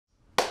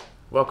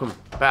Welcome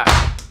back.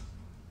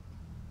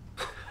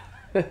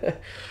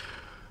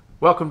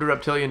 Welcome to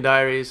Reptilian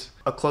Diaries,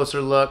 a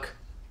closer look,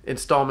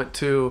 installment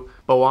 2,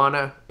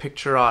 Boana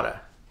picturata,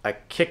 a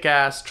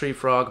kick-ass tree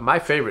frog, my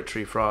favorite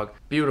tree frog,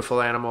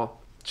 beautiful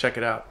animal, check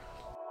it out.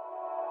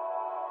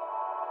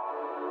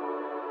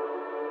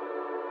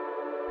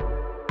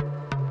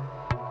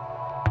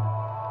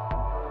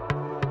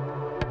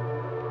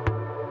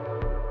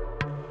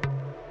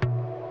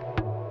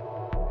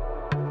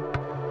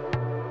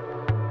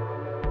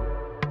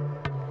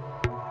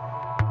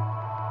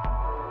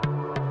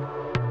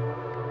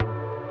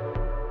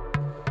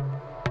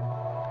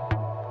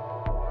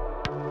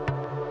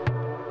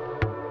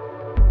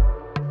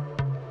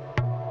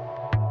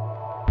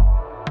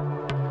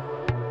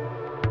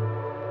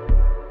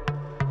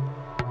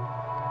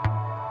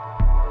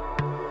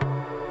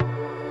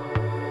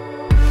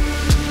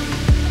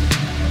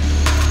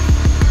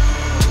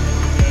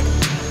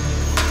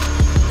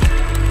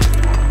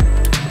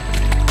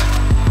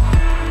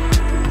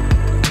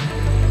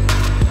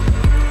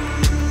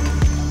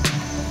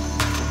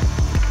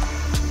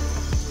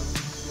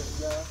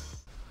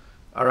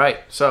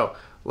 Alright, so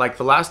like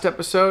the last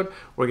episode,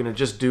 we're going to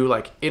just do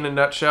like in a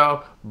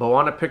nutshell,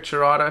 Boana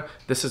picturata.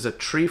 This is a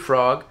tree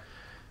frog.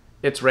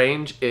 Its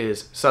range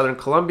is southern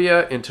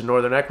Colombia into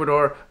northern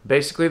Ecuador,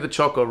 basically the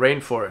Choco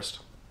Rainforest.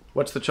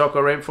 What's the Choco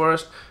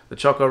Rainforest? The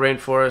Choco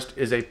Rainforest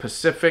is a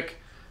Pacific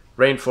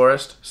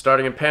rainforest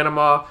starting in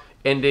Panama,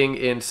 ending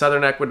in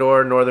southern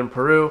Ecuador, northern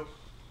Peru.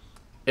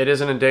 It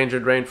is an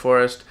endangered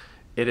rainforest.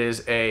 It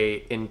is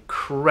a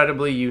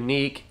incredibly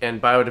unique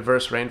and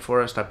biodiverse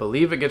rainforest. I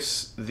believe it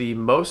gets the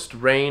most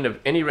rain of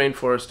any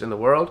rainforest in the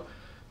world.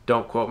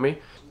 Don't quote me.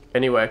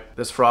 Anyway,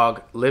 this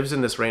frog lives in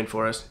this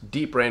rainforest,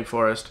 deep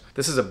rainforest.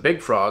 This is a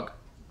big frog,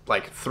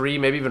 like 3,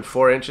 maybe even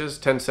 4 inches,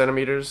 10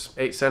 centimeters,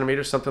 8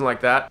 centimeters, something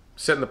like that.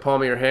 Sit in the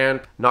palm of your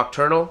hand.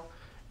 Nocturnal,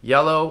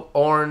 yellow,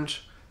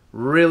 orange,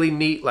 really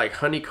neat like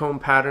honeycomb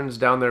patterns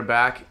down their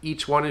back.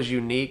 Each one is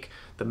unique.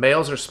 The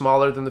males are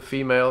smaller than the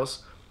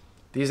females.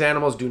 These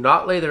animals do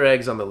not lay their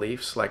eggs on the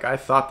leaves like I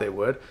thought they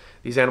would.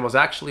 These animals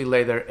actually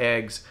lay their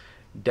eggs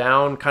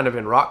down kind of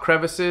in rock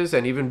crevices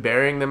and even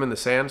burying them in the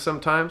sand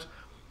sometimes.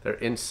 They're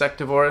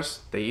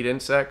insectivorous, they eat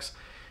insects,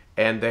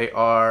 and they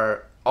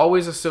are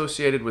always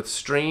associated with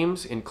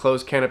streams in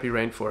closed canopy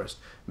rainforest,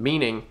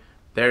 meaning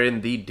they're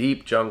in the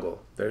deep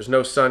jungle. There's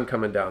no sun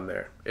coming down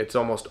there. It's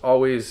almost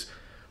always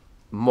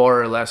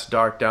more or less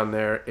dark down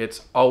there.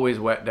 It's always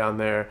wet down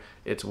there.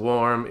 It's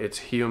warm, it's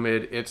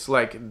humid. It's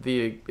like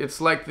the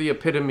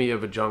epitome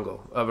of a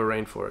jungle, of a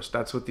rainforest.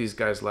 That's what these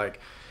guys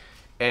like.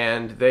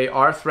 And they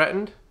are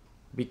threatened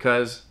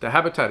because the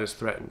habitat is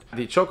threatened.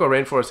 The Choco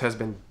Rainforest has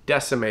been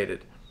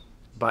decimated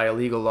by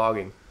illegal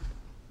logging.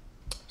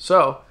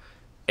 So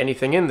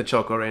anything in the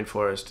Choco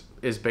Rainforest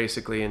is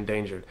basically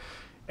endangered.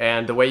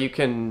 And the way you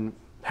can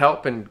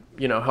help and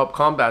help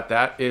combat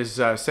that is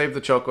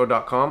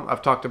savethechoco.com.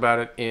 I've talked about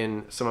it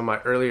in some of my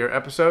earlier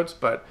episodes,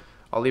 but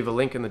I'll leave a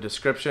link in the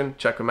description.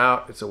 Check them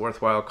out. It's a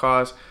worthwhile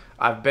cause.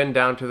 I've been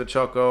down to the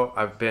Choco.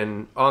 I've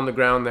been on the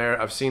ground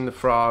there. I've seen the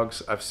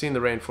frogs. I've seen the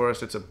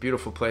rainforest. It's a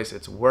beautiful place.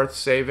 It's worth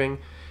saving.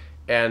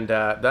 And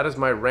that is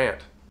my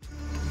rant.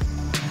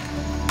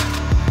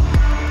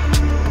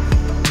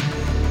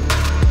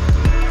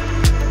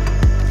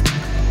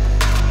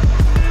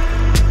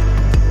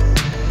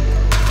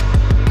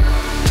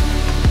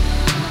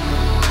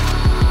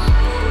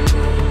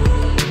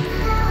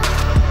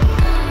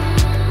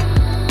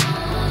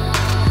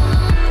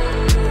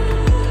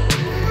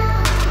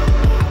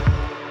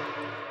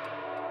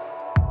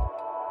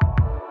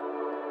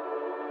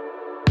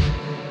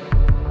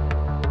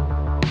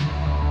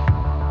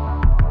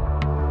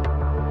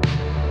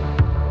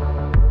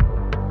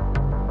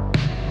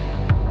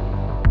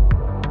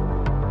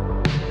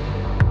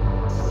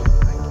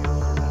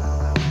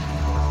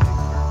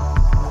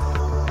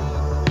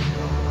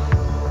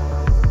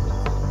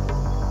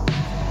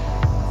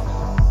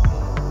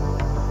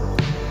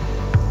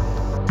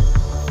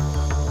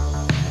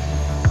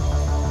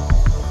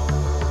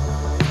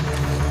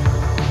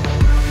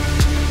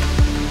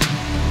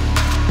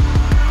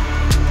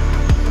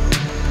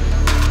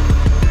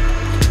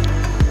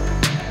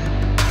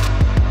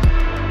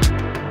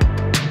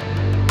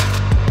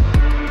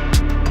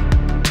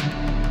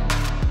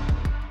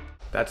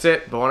 That's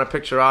it. Boana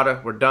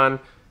picturata. We're done.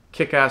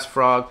 Kick-ass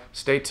frog.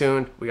 Stay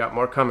tuned. We got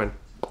more coming.